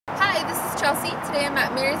Chelsea. Today I'm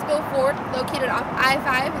at Marysville Ford, located off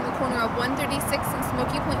I-5 in the corner of 136 and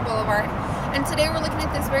Smoky Point Boulevard. And today we're looking at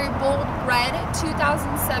this very bold red 2007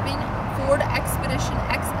 Ford Expedition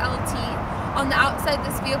XLT. On the outside,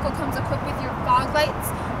 this vehicle comes equipped with your fog lights.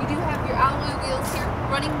 You do have your alloy wheels here,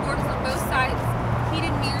 running boards on both sides,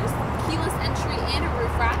 heated mirrors, keyless entry, and a roof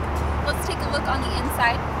rack. Let's take a look on the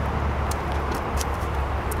inside.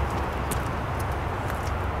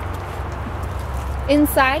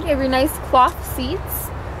 Inside, you have your nice cloth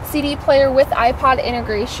seats, CD player with iPod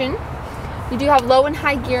integration. You do have low and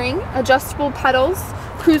high gearing, adjustable pedals,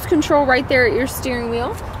 cruise control right there at your steering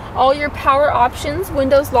wheel. All your power options,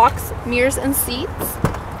 windows, locks, mirrors, and seats.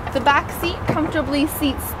 The back seat comfortably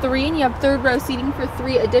seats 3, and you have third row seating for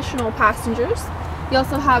 3 additional passengers. You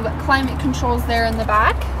also have climate controls there in the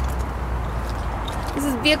back. This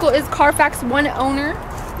vehicle is Carfax one owner.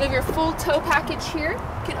 You have your full tow package here. You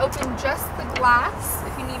can open just the glass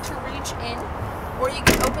if you need to reach in, or you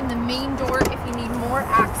can open the main door if you need more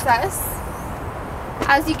access.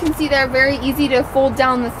 As you can see, they're very easy to fold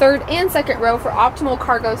down the third and second row for optimal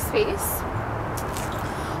cargo space.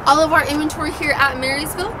 All of our inventory here at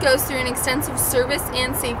Marysville goes through an extensive service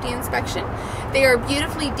and safety inspection. They are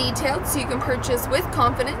beautifully detailed so you can purchase with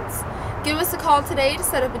confidence. Give us a call today to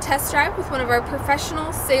set up a test drive with one of our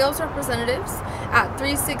professional sales representatives at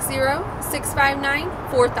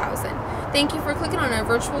 360-659-4000. Thank you for clicking on our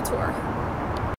virtual tour.